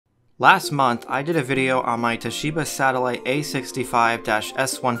Last month, I did a video on my Toshiba satellite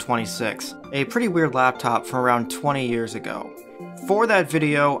A65-S126, a pretty weird laptop from around 20 years ago. For that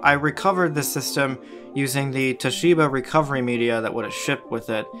video, I recovered the system using the Toshiba recovery media that would have shipped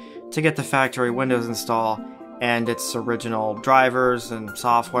with it to get the factory Windows install and its original drivers and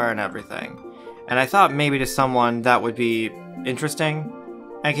software and everything. And I thought maybe to someone that would be interesting.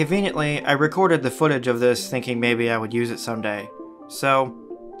 And conveniently, I recorded the footage of this thinking maybe I would use it someday. So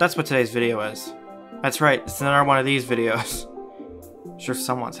that's what today's video is. That's right, it's another one of these videos. Sure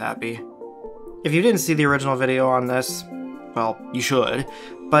someone's happy. If you didn't see the original video on this, well, you should,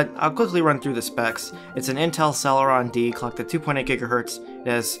 but I'll quickly run through the specs. It's an Intel Celeron D clocked at 2.8 GHz. It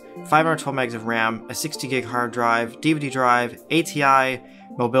has 512 megs of RAM, a 60 gig hard drive, DVD drive, ATI,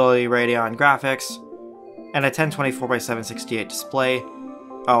 Mobility Radeon graphics, and a 1024x768 display.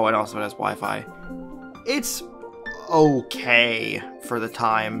 Oh, and also it has Wi-Fi. It's okay for the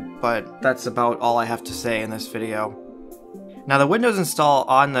time, but that's about all I have to say in this video. Now, the Windows install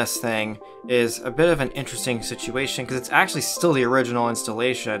on this thing is a bit of an interesting situation because it's actually still the original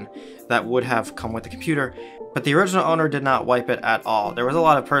installation that would have come with the computer, but the original owner did not wipe it at all. There was a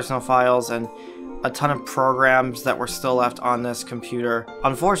lot of personal files and a ton of programs that were still left on this computer.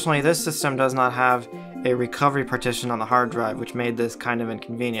 Unfortunately, this system does not have a recovery partition on the hard drive, which made this kind of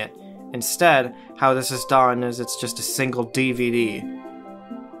inconvenient. Instead, how this is done is it's just a single DVD,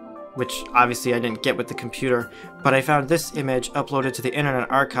 which obviously I didn't get with the computer, but I found this image uploaded to the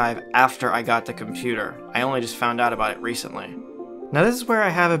Internet Archive after I got the computer. I only just found out about it recently. Now this is where I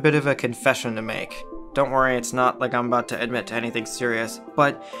have a bit of a confession to make. Don't worry, it's not like I'm about to admit to anything serious,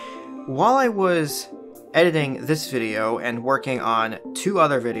 but while I was editing this video and working on two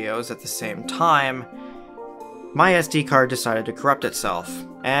other videos at the same time, my SD card decided to corrupt itself,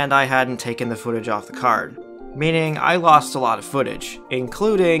 and I hadn't taken the footage off the card. Meaning I lost a lot of footage,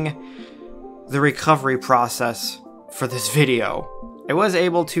 including the recovery process for this video. I was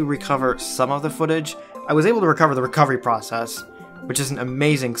able to recover some of the footage. I was able to recover the recovery process, which is an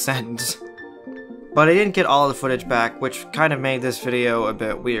amazing sentence. But I didn't get all of the footage back, which kind of made this video a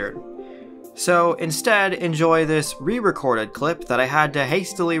bit weird. So instead, enjoy this re-recorded clip that I had to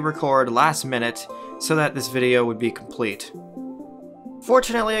hastily record last minute so that this video would be complete.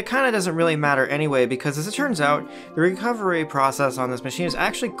 Fortunately, it kind of doesn't really matter anyway, because as it turns out, the recovery process on this machine is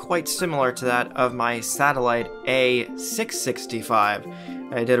actually quite similar to that of my satellite A665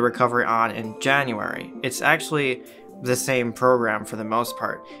 that I did a recovery on in January. It's actually the same program for the most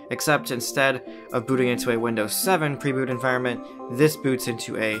part, except instead of booting into a Windows 7 pre-boot environment, this boots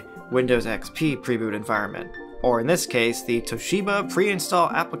into a Windows XP pre-boot environment. Or in this case, the Toshiba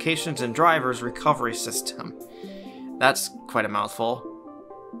Pre-Install Applications and Drivers Recovery System. That's quite a mouthful.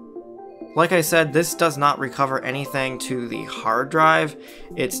 Like I said, this does not recover anything to the hard drive.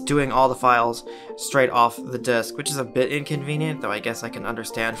 It's doing all the files straight off the disk, which is a bit inconvenient, though I guess I can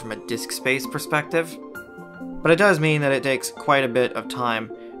understand from a disk space perspective. But it does mean that it takes quite a bit of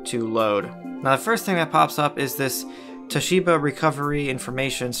time to load. Now, the first thing that pops up is this Toshiba Recovery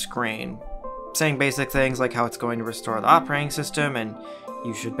Information screen, saying basic things like how it's going to restore the operating system and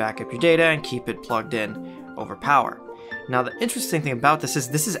you should back up your data and keep it plugged in over power. Now, the interesting thing about this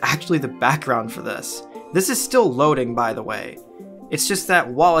is actually the background for this. This is still loading, by the way. It's just that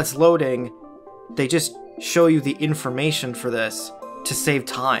while it's loading, they just show you the information for this to save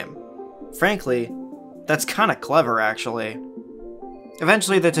time. Frankly, that's kind of clever, actually.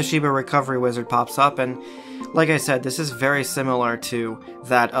 Eventually, the Toshiba Recovery Wizard pops up, and like I said, this is very similar to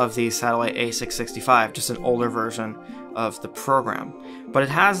that of the satellite A665, just an older version of the program. But it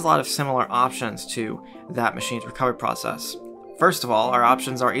has a lot of similar options to that machine's recovery process. First of all, our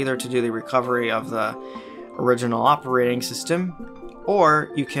options are either to do the recovery of the original operating system,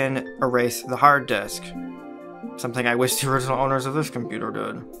 or you can erase the hard disk. Something I wish the original owners of this computer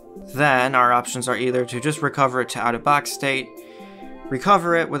did. Then, our options are either to just recover it to out-of-box state,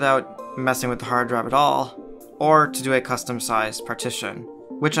 recover it without messing with the hard drive at all, or to do a custom-sized partition,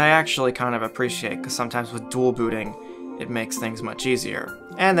 which I actually kind of appreciate, because sometimes with dual booting, it makes things much easier.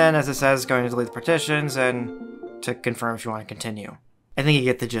 And then, as it says, going to delete the partitions and to confirm if you want to continue. I think you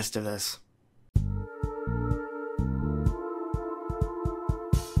get the gist of this.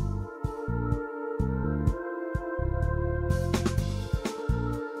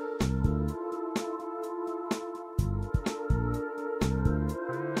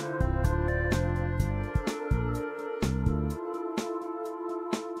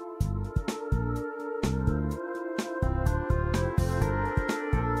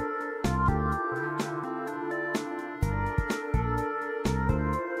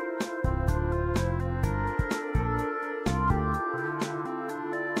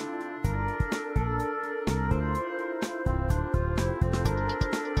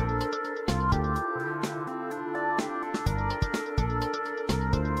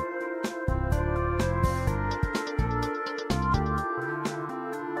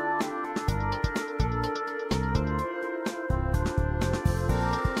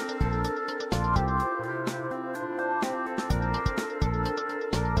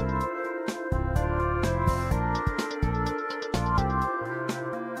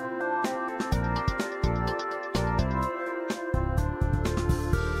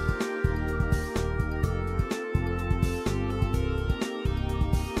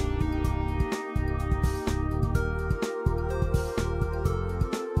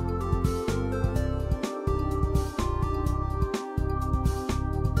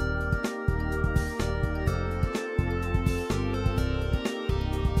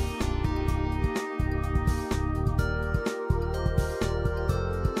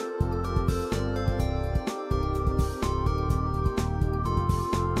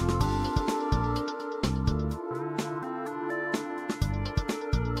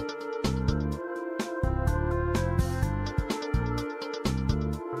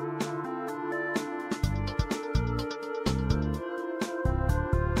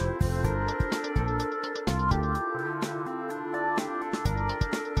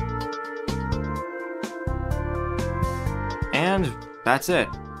 And that's it.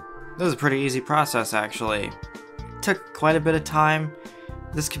 This is a pretty easy process, actually. It took quite a bit of time.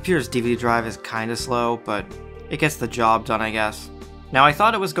 This computer's DVD drive is kinda slow, but it gets the job done, I guess. Now, I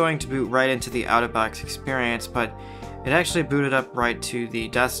thought it was going to boot right into the out-of-box experience, but it actually booted up right to the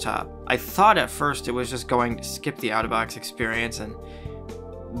desktop. I thought at first it was just going to skip the out-of-box experience and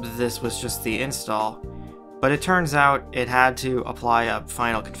this was just the install, but it turns out it had to apply a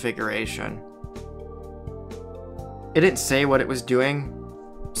final configuration. It didn't say what it was doing,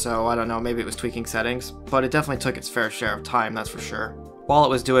 so I don't know, maybe it was tweaking settings, but it definitely took its fair share of time, that's for sure. While it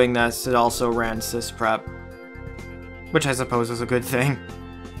was doing this, it also ran sysprep, which I suppose is a good thing.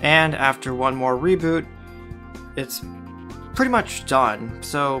 And after one more reboot, it's pretty much done.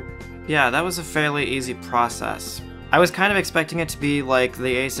 So yeah, that was a fairly easy process. I was kind of expecting it to be like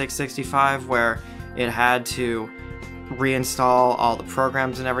the A665 where it had to reinstall all the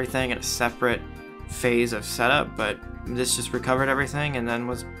programs and everything in a separate phase of setup, but this just recovered everything and then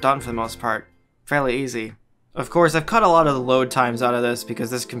was done for the most part. Fairly easy. Of course, I've cut a lot of the load times out of this because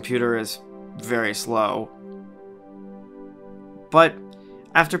this computer is very slow. But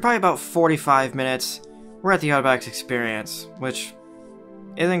after probably about 45 minutes, we're at the out-of-box experience, which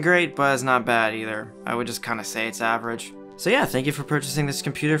isn't great, but it's not bad either. I would just kind of say it's average. So yeah, thank you for purchasing this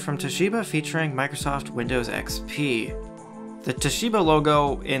computer from Toshiba featuring Microsoft Windows XP. The Toshiba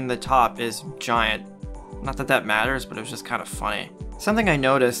logo in the top is giant. Not that that matters, but it was just kind of funny. Something I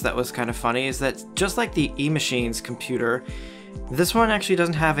noticed that was kind of funny is that just like the eMachines computer, this one actually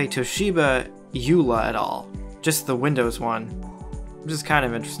doesn't have a Toshiba EULA at all. Just the Windows one, which is kind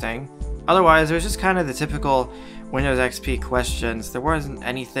of interesting. Otherwise, it was just kind of the typical Windows XP questions. There wasn't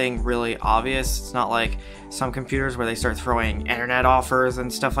anything really obvious. It's not like some computers where they start throwing internet offers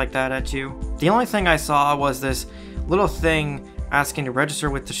and stuff like that at you. The only thing I saw was this little thing asking to register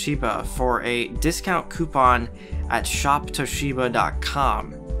with Toshiba for a discount coupon at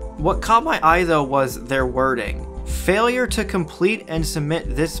shoptoshiba.com. What caught my eye though was their wording. Failure to complete and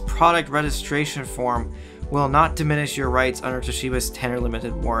submit this product registration form will not diminish your rights under Toshiba's 10-year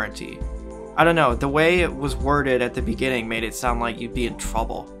limited warranty. I don't know, the way it was worded at the beginning made it sound like you'd be in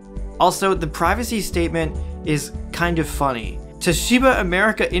trouble. Also, the privacy statement is kind of funny. Toshiba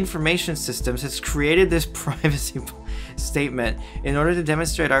America Information Systems has created this privacy statement in order to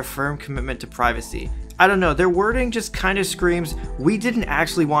demonstrate our firm commitment to privacy. I don't know, their wording just kind of screams, we didn't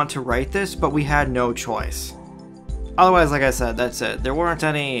actually want to write this, but we had no choice. Otherwise, like I said, that's it. There weren't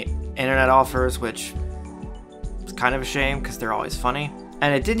any internet offers, which is kind of a shame because they're always funny.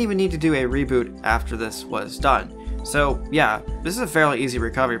 And it didn't even need to do a reboot after this was done. So yeah, this is a fairly easy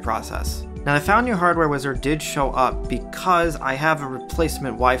recovery process. Now the Found New Hardware Wizard did show up because I have a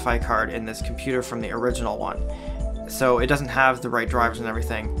replacement Wi-Fi card in this computer from the original one. So it doesn't have the right drivers and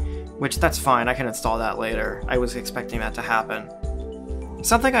everything, which that's fine, I can install that later. I was expecting that to happen.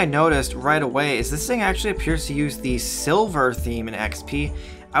 Something I noticed right away is this thing actually appears to use the silver theme in XP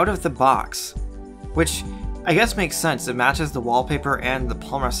out of the box, which I guess makes sense. It matches the wallpaper and the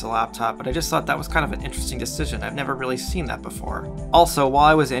palm rest of the laptop, but I just thought that was kind of an interesting decision. I've never really seen that before. Also, while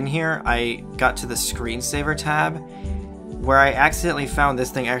I was in here, I got to the screensaver tab, where I accidentally found this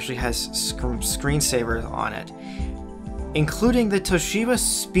thing actually has screensavers on it, including the Toshiba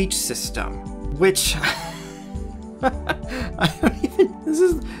speech system, which I don't even. This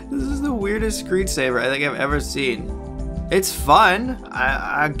is the weirdest screensaver I think I've ever seen. It's fun.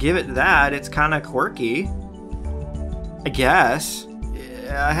 I'll give it that. It's kind of quirky, I guess.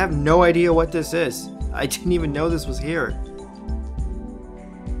 I have no idea what this is. I didn't even know this was here.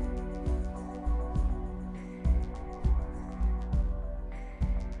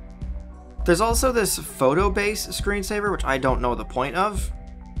 There's also this photo-based screensaver, which I don't know the point of.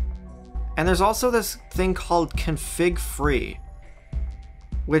 And there's also this thing called config free,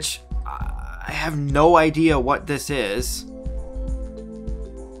 which I have no idea what this is.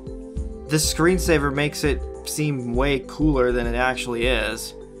 This screensaver makes it seem way cooler than it actually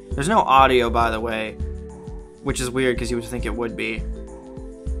is. There's no audio, by the way, which is weird because you would think it would be.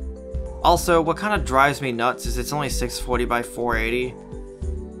 Also, what kind of drives me nuts is it's only 640 by 480.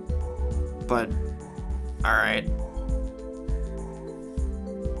 But, alright.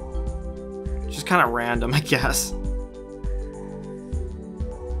 Just kind of random, I guess.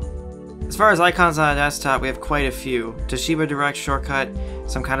 As far as icons on a desktop, we have quite a few. Toshiba Direct Shortcut,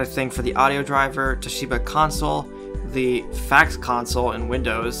 some kind of thing for the audio driver, Toshiba Console, the fax console in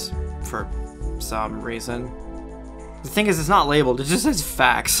Windows, for some reason. The thing is, it's not labeled, it just says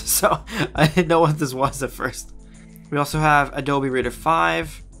fax, so I didn't know what this was at first. We also have Adobe Reader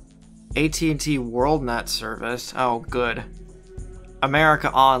 5, AT&T WorldNet service, oh good.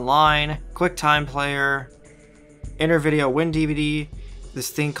 America Online, QuickTime Player, Inter-Video WinDVD,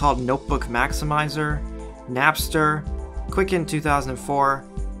 this thing called Notebook Maximizer, Napster, Quicken 2004,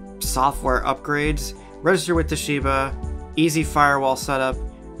 software upgrades, register with Toshiba, easy firewall setup,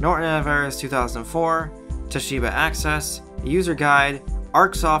 Norton Antivirus 2004, Toshiba Access, user guide,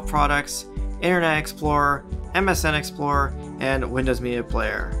 ArcSoft products, Internet Explorer, MSN Explorer, and Windows Media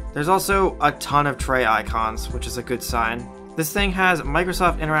Player. There's also a ton of tray icons, which is a good sign. This thing has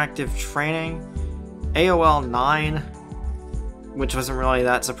Microsoft Interactive Training, AOL 9, which wasn't really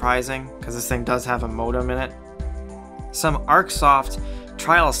that surprising because this thing does have a modem in it. Some ArcSoft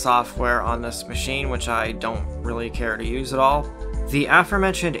trial software on this machine, which I don't really care to use at all. The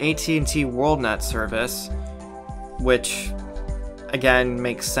aforementioned AT&T WorldNet service, which again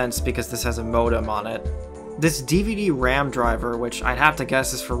makes sense because this has a modem on it. This DVD RAM driver, which I'd have to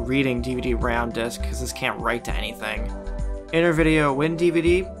guess is for reading DVD RAM disk because this can't write to anything. Inter-Video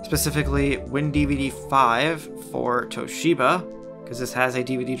WinDVD, specifically WinDVD 5 for Toshiba, because this has a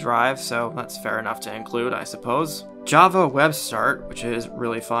DVD drive, so that's fair enough to include, I suppose. Java Web Start, which is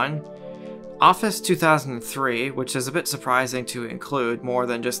really fun. Office 2003, which is a bit surprising to include more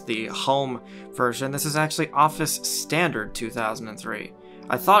than just the home version. This is actually Office Standard 2003.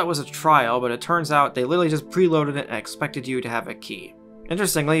 I thought it was a trial, but it turns out they literally just preloaded it and expected you to have a key.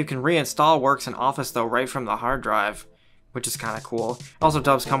 Interestingly, you can reinstall Works in Office though right from the hard drive, which is kind of cool. It also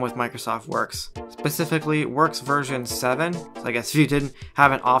does come with Microsoft Works, specifically Works version 7. So I guess if you didn't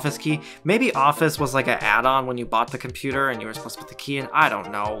have an Office key, maybe Office was like an add-on when you bought the computer and you were supposed to put the key in, I don't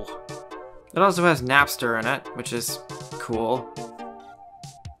know. It also has Napster in it, which is cool.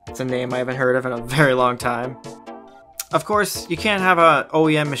 It's a name I haven't heard of in a very long time. Of course, you can't have an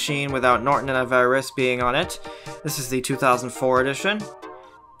OEM machine without Norton Antivirus being on it. This is the 2004 edition.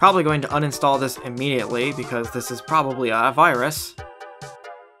 Probably going to uninstall this immediately because this is probably a virus.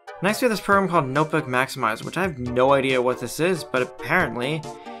 Next we have this program called Notebook Maximizer, which I have no idea what this is, but apparently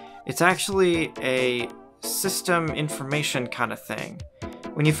it's actually a system information kind of thing.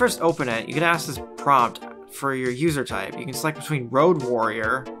 When you first open it, you can ask this prompt for your user type. You can select between Road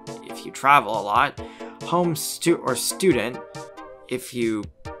Warrior, if you travel a lot, Home or Student, if you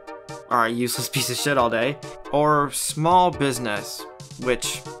are a useless piece of shit all day, or Small Business,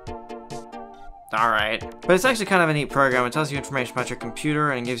 which, alright. But it's actually kind of a neat program. It tells you information about your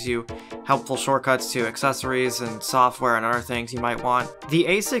computer and gives you helpful shortcuts to accessories and software and other things you might want. The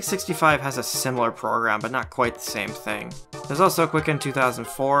A65 has a similar program, but not quite the same thing. There's also Quicken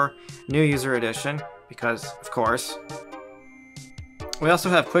 2004, New User Edition, because, of course. We also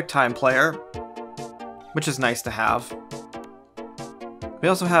have QuickTime Player, which is nice to have. We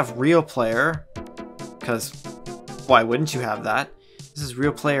also have Real Player, because why wouldn't you have that? This is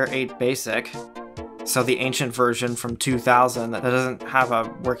Real Player 8 Basic, so the ancient version from 2000 that doesn't have a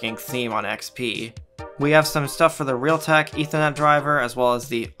working theme on XP. We have some stuff for the Realtek Ethernet driver, as well as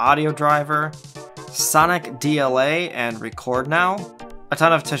the audio driver, Sonic DLA and Record Now, a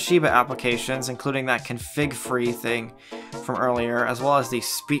ton of Toshiba applications, including that config-free thing from earlier, as well as the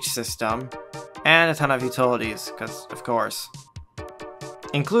speech system, and a ton of utilities, because of course.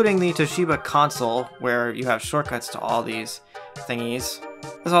 Including the Toshiba console, where you have shortcuts to all these thingies.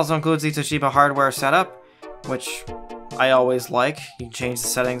 This also includes the Toshiba hardware setup, which I always like. You can change the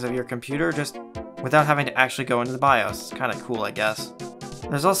settings of your computer just without having to actually go into the BIOS. It's kind of cool, I guess.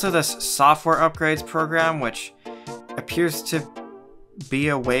 There's also this software upgrades program, which appears to be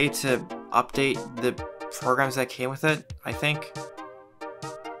a way to update the programs that came with it, I think.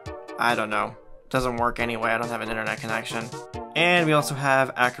 I don't know. Doesn't work anyway, I don't have an internet connection. And we also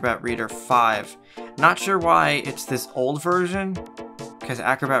have Acrobat Reader 5. Not sure why it's this old version, because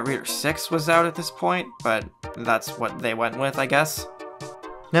Acrobat Reader 6 was out at this point, but that's what they went with, I guess.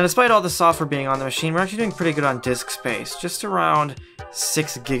 Now, despite all the software being on the machine, we're actually doing pretty good on disk space, just around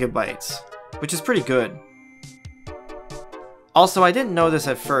 6 gigabytes, which is pretty good. Also, I didn't know this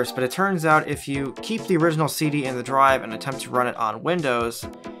at first, but it turns out if you keep the original CD in the drive and attempt to run it on Windows,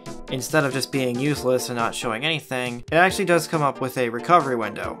 instead of just being useless and not showing anything, it actually does come up with a recovery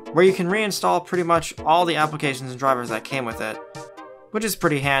window, where you can reinstall pretty much all the applications and drivers that came with it, which is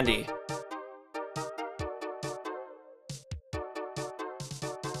pretty handy.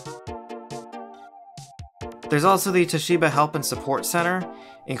 There's also the Toshiba Help and Support Center,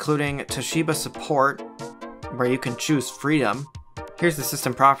 including Toshiba Support, where you can choose freedom. Here's the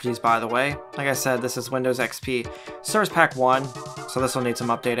system properties, by the way. Like I said, this is Windows XP Service Pack 1, so this will need some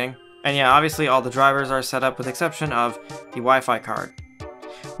updating. And yeah, obviously all the drivers are set up with the exception of the Wi-Fi card,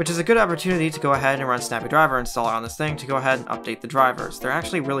 which is a good opportunity to go ahead and run Snappy Driver Installer on this thing to go ahead and update the drivers. There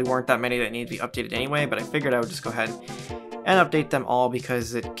actually really weren't that many that need to be updated anyway, but I figured I would just go ahead and update them all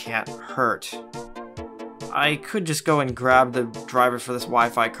because it can't hurt. I could just go and grab the driver for this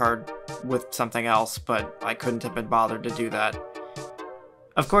Wi-Fi card with something else, but I couldn't have been bothered to do that.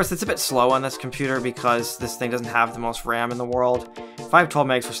 Of course, it's a bit slow on this computer because this thing doesn't have the most RAM in the world. 512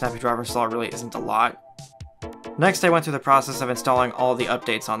 megs for snappy driver install really isn't a lot. Next, I went through the process of installing all the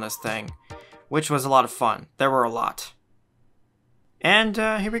updates on this thing, which was a lot of fun. There were a lot. And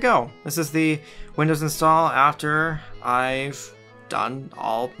here we go. This is the Windows install after I've done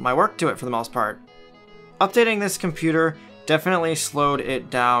all my work to it for the most part. Updating this computer definitely slowed it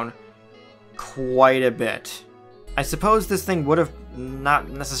down quite a bit. I suppose this thing would have not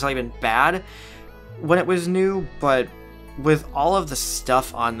necessarily been bad when it was new, but with all of the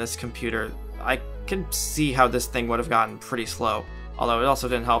stuff on this computer, I could see how this thing would have gotten pretty slow. Although it also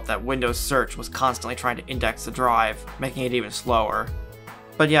didn't help that Windows Search was constantly trying to index the drive, making it even slower.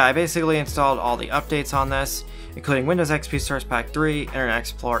 But yeah, I basically installed all the updates on this, including Windows XP Source Pack 3, Internet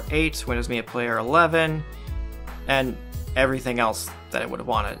Explorer 8, Windows Media Player 11, and everything else that I would have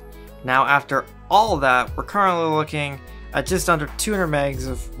wanted. Now, after all of that, we're currently looking at just under 200 megs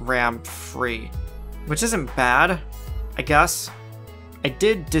of RAM free, which isn't bad, I guess. I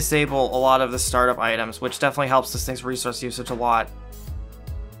did disable a lot of the startup items, which definitely helps this thing's resource usage a lot.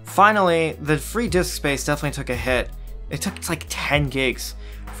 Finally, the free disk space definitely took a hit. It took like 10 gigs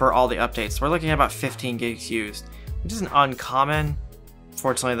for all the updates. We're looking at about 15 gigs used, which isn't uncommon.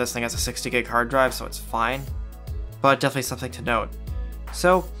 Fortunately, this thing has a 60 gig hard drive, so it's fine, but definitely something to note.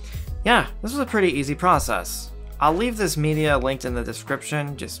 So yeah, this was a pretty easy process. I'll leave this media linked in the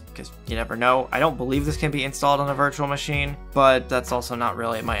description, just because you never know. I don't believe this can be installed on a virtual machine, but that's also not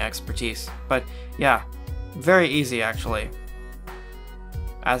really my expertise. But yeah, very easy actually,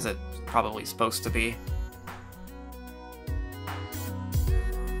 as it's probably supposed to be.